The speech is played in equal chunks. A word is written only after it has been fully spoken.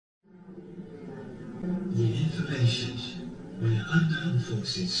information where unknown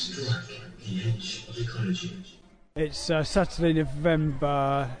forces strike the edge of ecology. It's Saturday,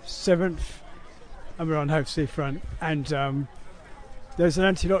 November 7th, and we're on Hove seafront. And there's an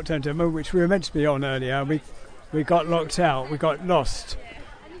anti-lockdown demo which we were meant to be on earlier. We got locked out, we got lost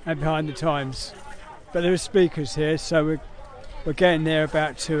and behind the times. But there are speakers here, so we're getting there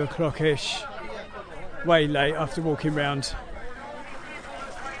about 2 o'clock-ish. Way late after walking round.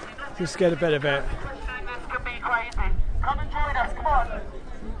 Just get a bit of it. This could be crazy. Come and join us, come on.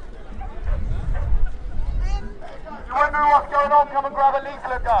 You wondering what's going on? Come and grab a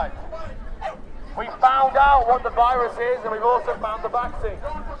leaflet, guys. We found out what the virus is, and we've also found the vaccine.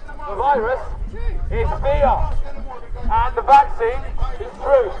 The virus is fear, and the vaccine is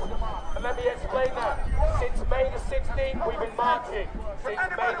truth. And let me explain that. Since May the 16th, we've been marching. Since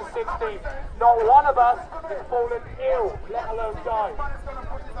May the 16th. Not one of us has fallen ill, let alone died.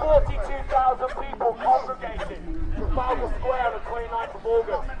 42,000 people congregated to Trafalgar Square on the 29th of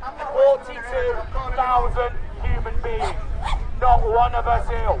August. 42,000 human beings. Not one of us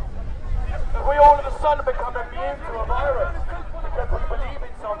ill. If we all of a sudden become immune to a virus because we believe in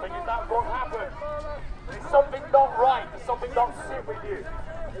something, is that what happened? Is something not right? Does something not sit with you?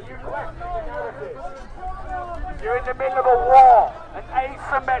 Are you questioning the narrative? You're in the middle of a war, an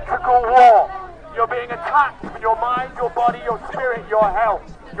asymmetrical war. You're being attacked for your mind, your body, your spirit, your health,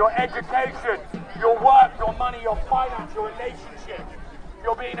 your education, your work, your money, your finance, your relationships.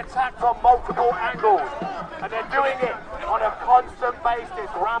 You're being attacked from multiple angles, and they're doing it on a constant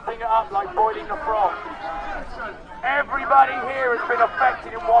basis, ramping it up like boiling a frog. Everybody here has been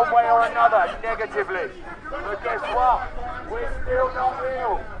affected in one way or another, negatively. But guess what? We're still not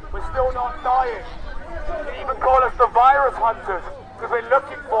ill. We're still not dying. You can even call us the virus hunters, because we're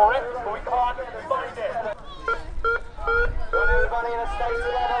looking for it, but we can't find it. Everybody, let's stay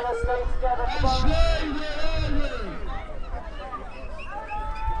together, let's stay together.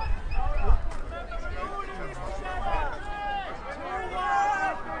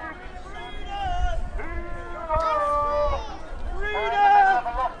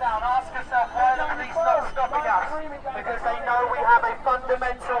 Because they know we have a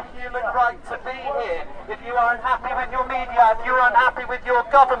fundamental human right to be here. If you are unhappy with your media, if you're unhappy with your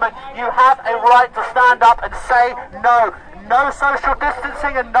government, you have a right to stand up and say no. No social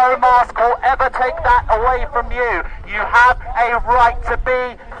distancing and no mask will ever take that away from you. You have a right to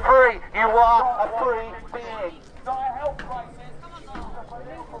be free. You are a free being. It's not a health crisis.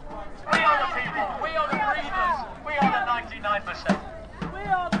 We are the people. We are the breathers. We are the 99%. We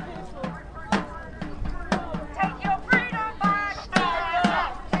are the people. Take your freedom back. Stand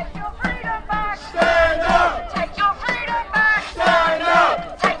up. Take your freedom back. Stand up. Take your freedom back. Stand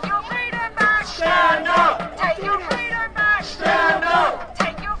up. Take your freedom back. Stand up. Take your freedom back. Stand up.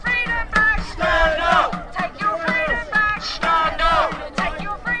 Take your freedom back. Stand up. Take your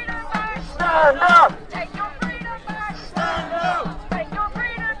freedom back. Stand up. Take your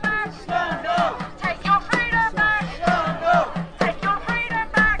freedom back. Stand up. Take your freedom back. Stand up. Take your freedom back. Stand up. Take your freedom back. Stand up. Take your freedom back. Stand up. Take your freedom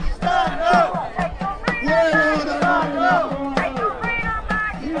back. Stand up. Take your freedom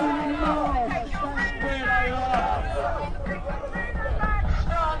back. Stand up. Take your freedom back.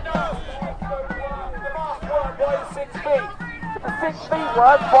 Stand up. The mask worked by the 6 feet. If the 6 feet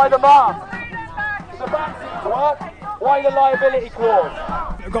worked, why the mask? If the vaccines work, why the liability clause?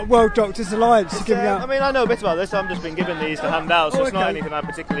 We've got World Doctors Alliance giving out. I mean, I know a bit about this. I've just been given these to hand out, so it's not anything I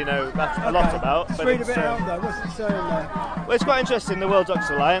particularly know a lot about. Just but read a bit out there. What's it saying there? Well, it's quite interesting, the World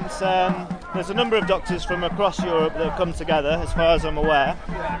Doctors Alliance. There's a number of doctors from across Europe that have come together, as far as I'm aware,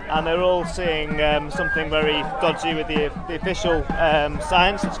 and they're all seeing something very dodgy with the official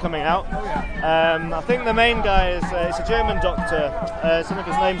science that's coming out. I think the main guy is it's a German doctor. Some of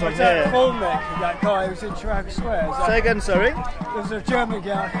his names on here. That guy who was in Trafalgar Square. Say again, sorry? There was a German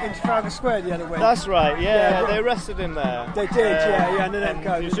guy in Trafalgar Square the other week. That's right, yeah, they arrested him there. They did, yeah, and then that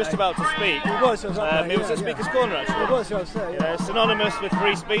guy. He was just about to speak. He was up there. He was at Speaker's Corner, actually. He was, I was there, yeah. It's synonymous with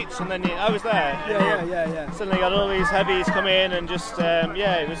free speech, and then I was there. Yeah. Suddenly got all these heavies come in, and just,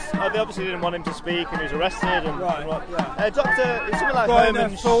 it was. They obviously didn't want him to speak, and he was arrested. And Doctor, it's something like Rainer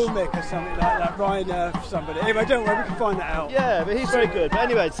Fulmick or something like that. Rainer somebody. Anyway, don't worry, we can find that out. Yeah, but he's very good. But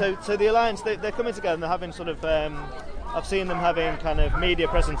anyway, so the Alliance, they're coming together and they're having sort of. I've seen them having kind of media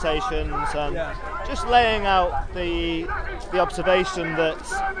presentations and just laying out the observation that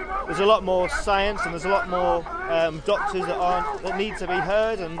there's a lot more science and there's a lot more doctors that need to be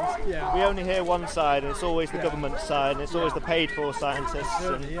heard, and we only hear one side, and it's always the government side, and it's always the paid-for scientists.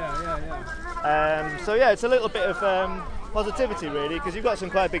 And, so it's a little bit of positivity, really, because you've got some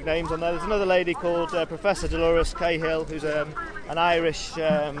quite big names on there. There's another lady called Professor Dolores Cahill, who's an Irish,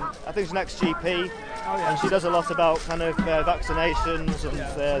 I think she's an ex-GP, and she does a lot about kind of vaccinations and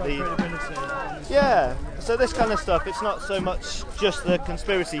yeah. So this kind of stuff, it's not so much just the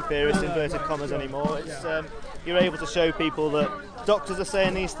conspiracy theorist inverted commas anymore. It's you're able to show people that doctors are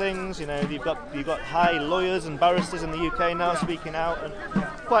saying these things. You know, you've got high lawyers and barristers in the UK now speaking out, and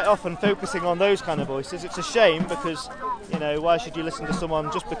quite often focusing on those kind of voices. It's a shame because, you know, why should you listen to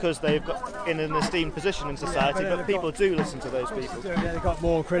someone just because they've got in an esteemed position in society? But people do listen to those people. Yeah, they've got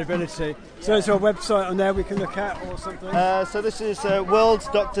more credibility. So is there a website on there we can look at or something? So this is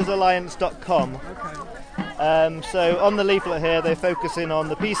worlddoctorsalliance.com. Okay. So on the leaflet here, they're focusing on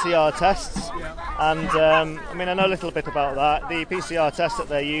the PCR tests, and I mean, I know a little bit about that. The PCR tests that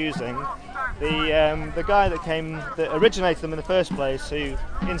they're using, the guy that originated them in the first place, who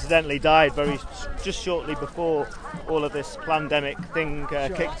incidentally died just shortly before all of this pandemic thing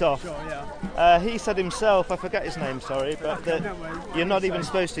kicked off. He said himself, I forget his name, sorry, but that you're not even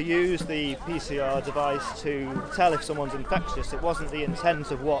supposed to use the PCR device to tell if someone's infectious. It wasn't the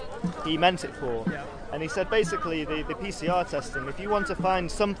intent of what he meant it for. And he said basically the PCR testing, if you want to find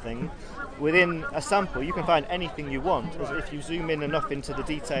something within a sample, you can find anything you want, as if you zoom in enough into the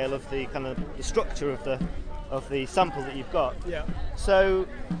detail of the kind of the structure of the sample that you've got. So,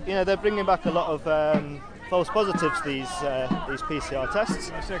 you know, they're bringing back a lot of false positives, these PCR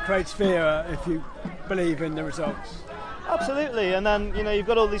tests. So it creates fear if you believe in the results. Absolutely, and then, you know, you've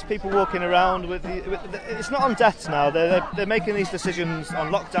got all these people walking around with it's not on deaths now. They're making these decisions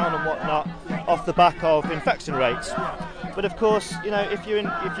on lockdown and whatnot off the back of infection rates. But of course, you know, if you're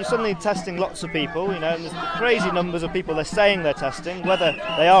suddenly testing lots of people, you know, and there's crazy numbers of people they're saying they're testing, whether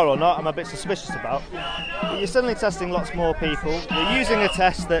they are or not, I'm a bit suspicious about. But you're suddenly testing lots more people. You're using a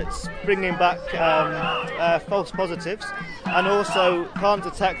test that's bringing back false positives, and also can't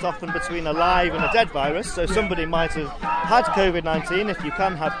detect often between a live and a dead virus. So somebody might have had COVID-19, if you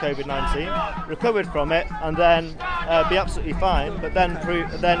can have COVID-19, recovered from it, and then be absolutely fine. But then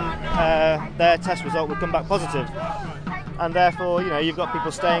their test result would come back positive. And therefore, you know, you've got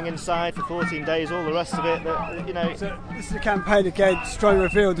people staying inside for 14 days, all the rest of it. That, you know, so this is a campaign against trying to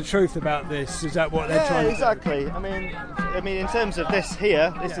reveal the truth about this. Is that what they're trying to do? Exactly. I mean, in terms of this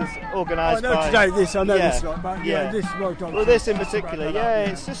here, this is organised by. I know today this. I know this lot, but this is well done. Well, this in particular,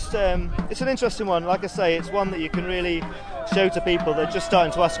 it's just it's an interesting one. Like I say, it's one that you can really show to people that are just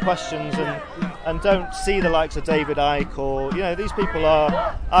starting to ask questions and don't see the likes of David Icke, or, you know, these people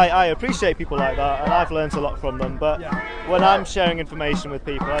are. I appreciate people like that, and I've learnt a lot from them. But when I'm sharing information with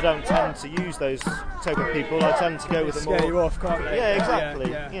people, I don't tend to use those type of people. I tend to go with the more. Scare you off, can't they? Yeah,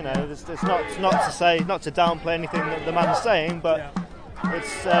 exactly. You know, it's not to downplay anything that the man's saying, but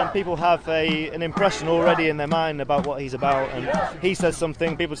it's people have an impression already in their mind about what he's about, and he says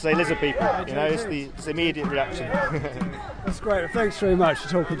something, people say lizard people. You know, it's the immediate reaction. That's great. Thanks very much for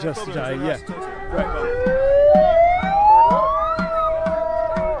talking to us today. Yeah, great.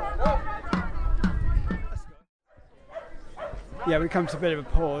 Yeah, we come to a bit of a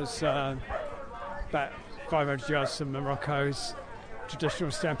pause, about 500 yards from Morocco's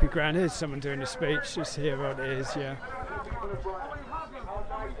traditional stampede ground. Here's someone doing a speech, just hear what it is, We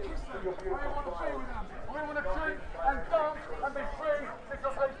want to drink and dance and be free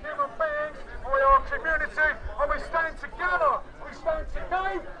because we're human beings, we are a community, and we stand together. We stand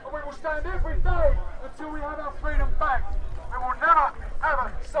today, and we will stand every day until we have our freedom back. We will never,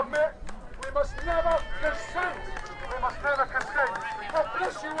 ever submit. We must never consent. We must never consent. God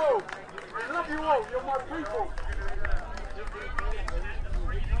bless you all. We love you all. You're my people.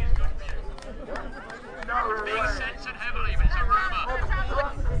 Being censored heavily, but it's a rumour.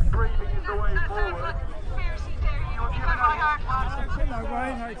 Breathing is the way forward.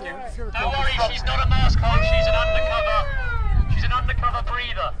 Don't worry, she's not a mask hole, she's an undercover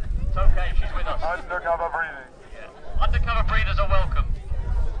breather. It's okay if she's with us. Undercover breathing. Yeah. Undercover breathers are welcome.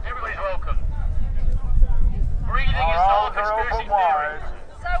 Everybody's welcome. Breathing is not a conspiracy theory.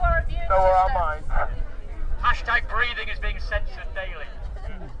 So are immune So are our systems. minds. Hashtag breathing is being censored daily.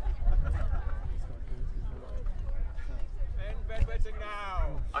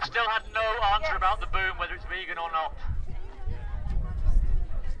 I've still had no answer about the boom, whether it's vegan or not.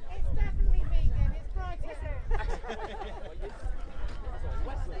 It's definitely vegan. It's protesters.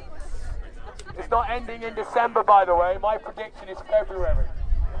 It's not ending in December, by the way. My prediction is February.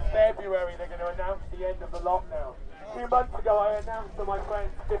 February, they're going to announce the end of the lockdown. 2 months ago, I announced to my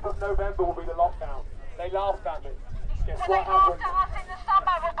friends 5th of November will be the lockdown. They laughed at me. Guess So they what laughed happened? at us in the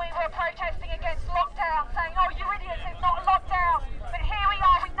summer when we were protesting against lockdown, saying, oh, you idiots, it's not a lockdown. But here we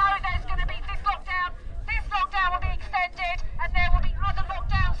are, we know there's going to be this lockdown will be extended.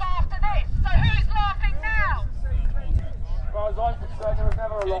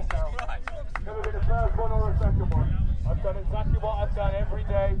 lockdown. Never been the first one or a second one. I've done exactly what I've done every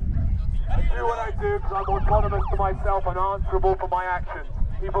day. I do what I do because I'm autonomous to myself and answerable for my actions.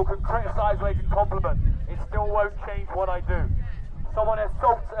 People can criticise, they can compliment. It still won't change what I do. Someone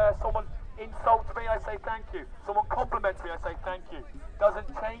insults me, I say thank you. Someone compliments me, I say thank you. Doesn't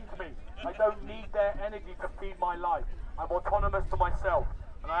change me. I don't need their energy to feed my life. I'm autonomous to myself,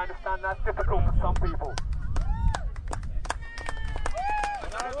 and I understand that's difficult for some people.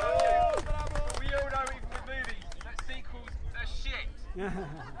 We all know even with movies that sequels are shit.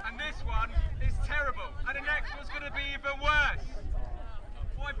 And this one is terrible. And the next one's going to be even worse.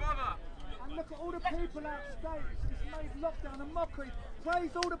 Why bother? And look at all the people out stage. It's made lockdown a mockery.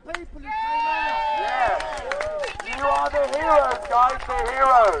 Praise all the people who came out. Yeah. You are the heroes, guys, the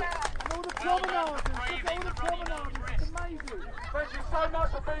heroes. And all the promenaders. Look at all the promenaders. It's amazing. Thank you so much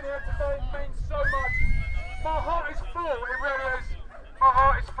for being here today. It means so much. My heart is full. It really is. My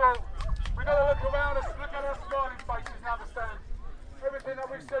heart is full. We've got to look around us, look at our smiling faces and understand everything that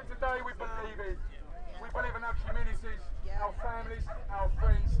we've said today we believe in. We believe in our communities, our families, our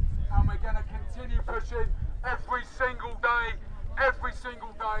friends, and we're going to continue pushing every single day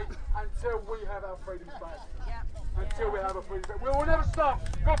until we have our freedoms back. Until we have our freedoms back. We will never stop.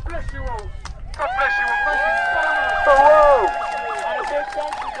 God bless you all. God bless you all. Thank you so much. Whoa. And a big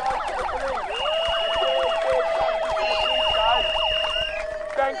thank you guys to the police.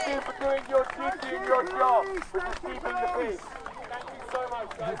 Thank you for doing your duty and your job, which is keeping the peace. Thank you so much,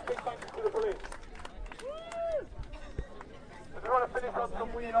 guys. Big thank you to the police. I just want to finish on some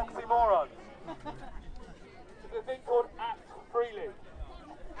weird oxymorons. There's a thing called act freely. Is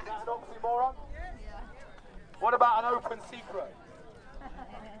that an oxymoron? What about an open secret?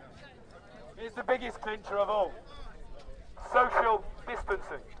 Here's the biggest clincher of all. Social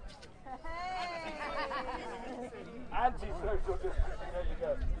distancing. Anti-social distancing, there you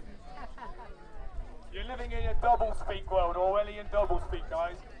go. You're living in a double-speak world, Orwellian double-speak,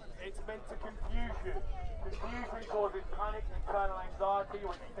 guys. It's meant to confuse you. Confusion causes panic, internal anxiety,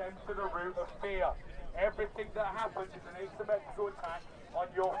 which stems to the root of fear. Everything that happens is an asymmetrical attack on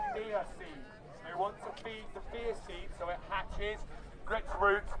your fear seed. They want to feed the fear seed so it hatches, grits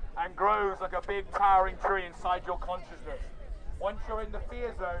roots, and grows like a big towering tree inside your consciousness. Once you're in the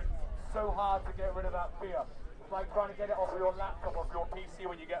fear zone, it's so hard to get rid of that fear. It's like trying to get it off your laptop, off your PC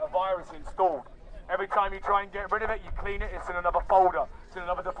when you get a virus installed. Every time you try and get rid of it, you clean it, it's in another folder, it's in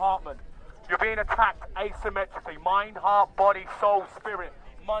another department. You're being attacked asymmetrically. Mind, heart, body, soul, spirit,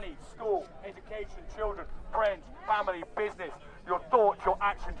 money, school, education, children, friends, family, business, your thoughts, your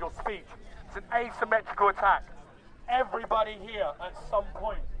actions, your speech. It's an asymmetrical attack. Everybody here at some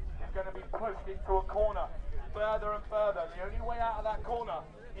point is going to be pushed into a corner, further and further. The only way out of that corner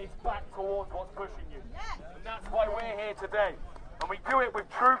is back towards what's pushing you. And that's why we're here today. And we do it with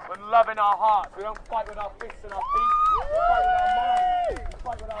truth and love in our hearts. We don't fight with our fists and our feet. We fight with our minds. We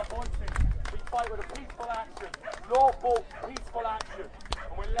fight with our voices. We fight with a peaceful action, lawful, peaceful action.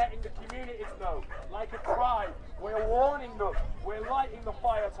 And we're letting the communities know, like a tribe. We're warning them. We're lighting the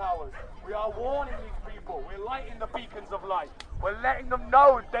fire towers. We are warning these people. We're lighting the beacons of light. We're letting them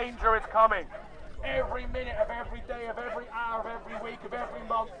know danger is coming. Every minute of every day, of every hour, of every week, of every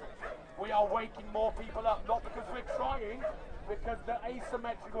month, we are waking more people up. Not because we're trying, because the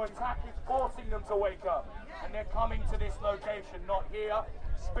asymmetrical attack is forcing them to wake up. And they're coming to this location, not here,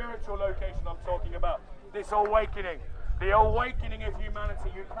 spiritual location I'm talking about. This awakening, the awakening of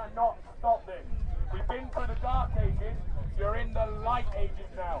humanity. You cannot stop this. We've been through the dark ages, you're in the light ages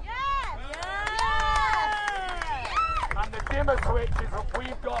now. Yes! Yes! And the dimmer switch is that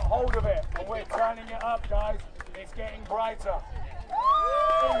we've got hold of it, and we're turning it up, guys. It's getting brighter.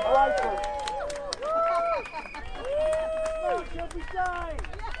 Getting brighter. Every day!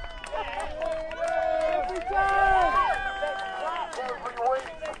 Every day! Let's clap every week.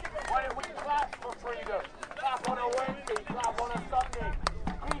 Why don't we clap for freedom? Clap on a Wednesday, clap on a Sunday.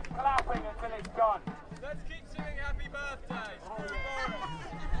 Keep clapping until it's done. Let's keep singing happy birthday. Screw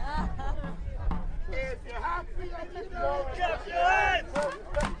Boris. If you're happy and you know it, clap your hands!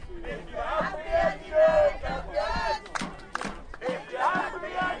 If you're happy and you know it, clap your hands! If you're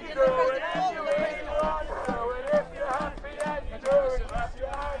happy and you know it, and you really want to know it, if you're happy and you know it, clap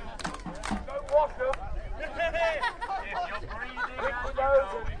your hands! Don't wash them! If you're breathing and you know it,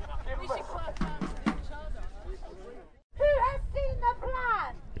 give them a... Who has seen the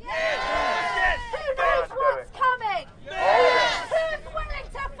plan? Yes! Who knows what's coming? Yes!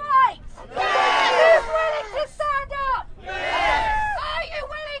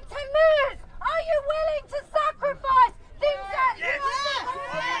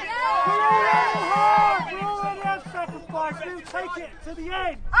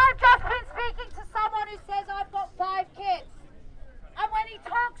 I've just been speaking to someone who says I've got 5 kids. And when he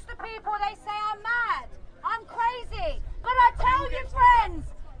talks to people, they say I'm mad. I'm crazy. But I tell you, friends,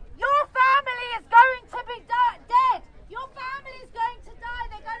 your family is going to be dead. Your family is going to die.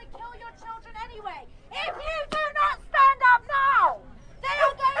 They're going to kill your children anyway. If you do not stand up now, they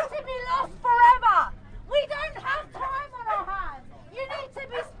are going to be lost forever. We don't have time on our hands. You need to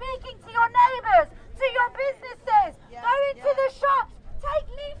be speaking to your neighbours, to your businesses. Go into the shops. Take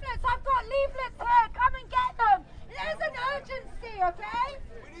leaflets. I've got leaflets here. Come and get them. There's an urgency, okay?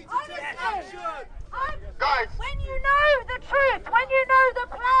 Honestly, guys, when you know the truth, when you know the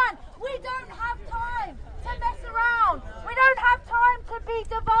plan, we don't have time to mess around. We don't have time to be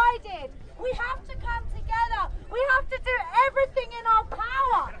divided. We have to come together. We have to do everything in our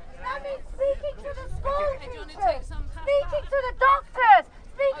power. That means speaking to the school teachers, speaking to the doctors,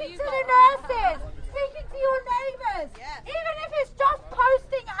 speaking to the nurses, speaking to your neighbours. Even if it's just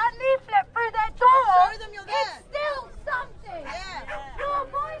posting a leaflet through their door, it's still something. Your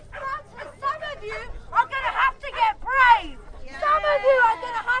voice matters. Some of you are going to have to get brave. Some of you are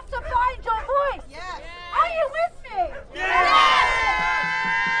going to have to find your voice. Are you with me? Yes!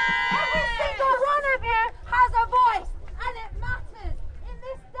 Every single one of you has a voice, and it matters in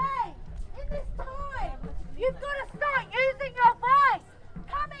this day, in this time. You've got to start using your voice.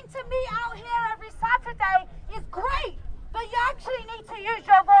 Coming to me out here every Saturday is great, but you actually need to use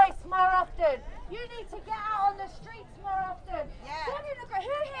your voice more often. You need to get out on the streets more often. Look at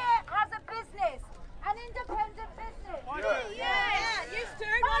who here has a business, an independent business. Used to.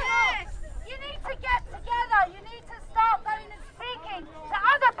 You need to get together. You need to start going and speaking to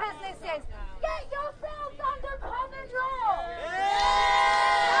other businesses. Get yourselves under common law.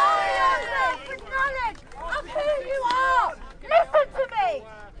 Know yourself with knowledge of who you are. Listen to me.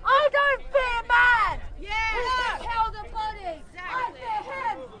 I don't fear man who can kill the body. I fear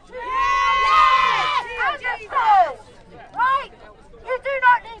him who and the soul. Right? You do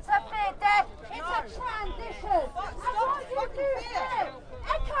not need to fear death. It's a transition. And what you do here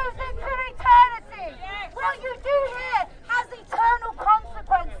echoes into eternity. What you do here has eternal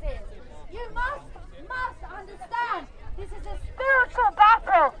consequences. You must understand this is a spiritual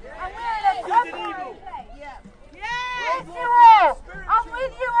battle, and we're in a temporary place. With you all. I'm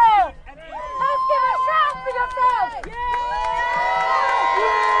with you all. Let's give a shout for yourselves.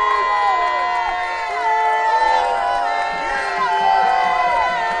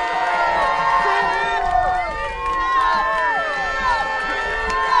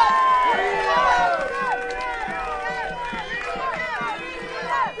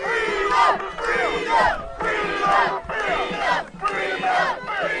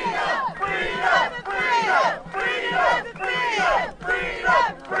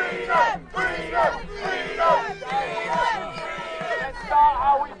 Let's start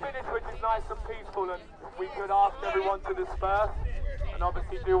how we finish, which is nice and peaceful, and we could ask everyone to disperse and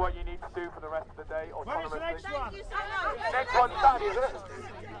obviously do what you need to do for the rest of the day autonomously. Next one's Saturday, isn't it?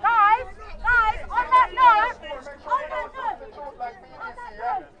 Guys, on that note,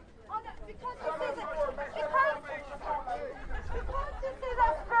 because this is a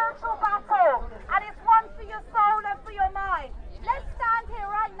spiritual battle, and it's one for your soul and for your mind. Let's stand here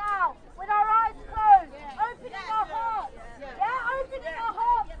right now with our eyes closed, opening our hearts. Opening our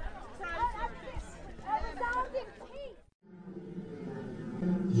hearts. And resounding peace.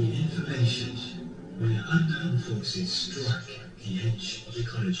 The information where unknown forces strike the edge of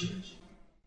ecology.